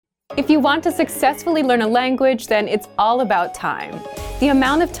If you want to successfully learn a language, then it's all about time. The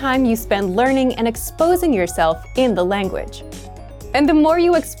amount of time you spend learning and exposing yourself in the language. And the more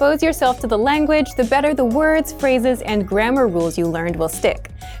you expose yourself to the language, the better the words, phrases, and grammar rules you learned will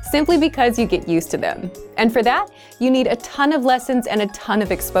stick, simply because you get used to them. And for that, you need a ton of lessons and a ton of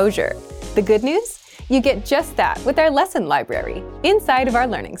exposure. The good news? You get just that with our lesson library, inside of our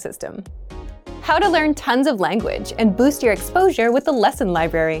learning system. How to learn tons of language and boost your exposure with the lesson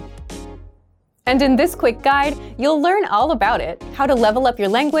library. And in this quick guide, you'll learn all about it, how to level up your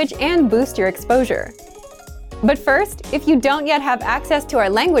language and boost your exposure. But first, if you don't yet have access to our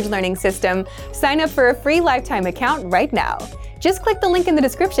language learning system, sign up for a free lifetime account right now. Just click the link in the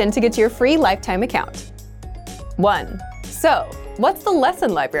description to get your free lifetime account. 1. So, what's the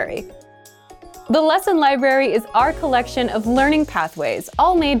lesson library? The lesson library is our collection of learning pathways,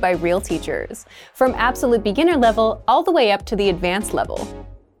 all made by real teachers, from absolute beginner level all the way up to the advanced level.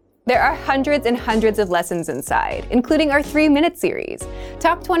 There are hundreds and hundreds of lessons inside, including our 3-minute series,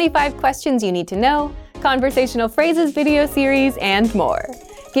 top 25 questions you need to know, conversational phrases video series, and more,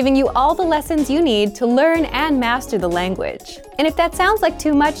 giving you all the lessons you need to learn and master the language. And if that sounds like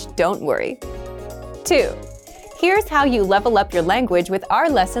too much, don't worry. 2. Here's how you level up your language with our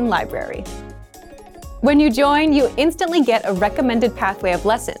lesson library. When you join, you instantly get a recommended pathway of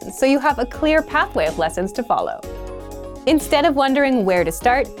lessons, so you have a clear pathway of lessons to follow. Instead of wondering where to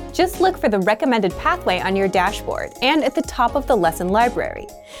start, just look for the recommended pathway on your dashboard and at the top of the lesson library.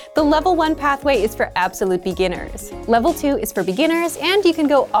 The Level 1 pathway is for absolute beginners. Level 2 is for beginners, and you can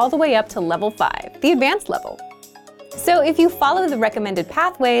go all the way up to Level 5, the advanced level. So if you follow the recommended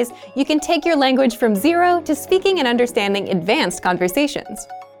pathways, you can take your language from 0 to speaking and understanding advanced conversations.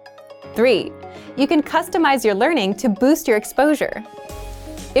 3. You can customize your learning to boost your exposure.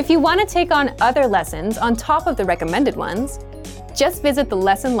 If you want to take on other lessons on top of the recommended ones, just visit the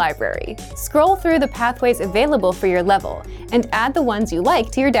lesson library, scroll through the pathways available for your level, and add the ones you like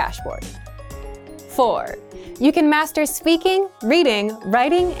to your dashboard. 4. You can master speaking, reading,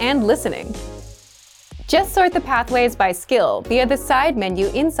 writing, and listening. Just sort the pathways by skill via the side menu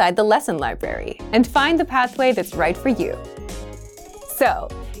inside the lesson library, and find the pathway that's right for you. So,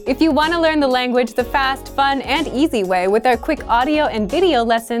 if you want to learn the language the fast, fun, and easy way with our quick audio and video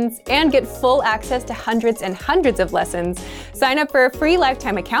lessons and get full access to hundreds and hundreds of lessons, sign up for a free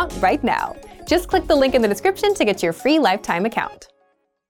lifetime account right now. Just click the link in the description to get your free lifetime account.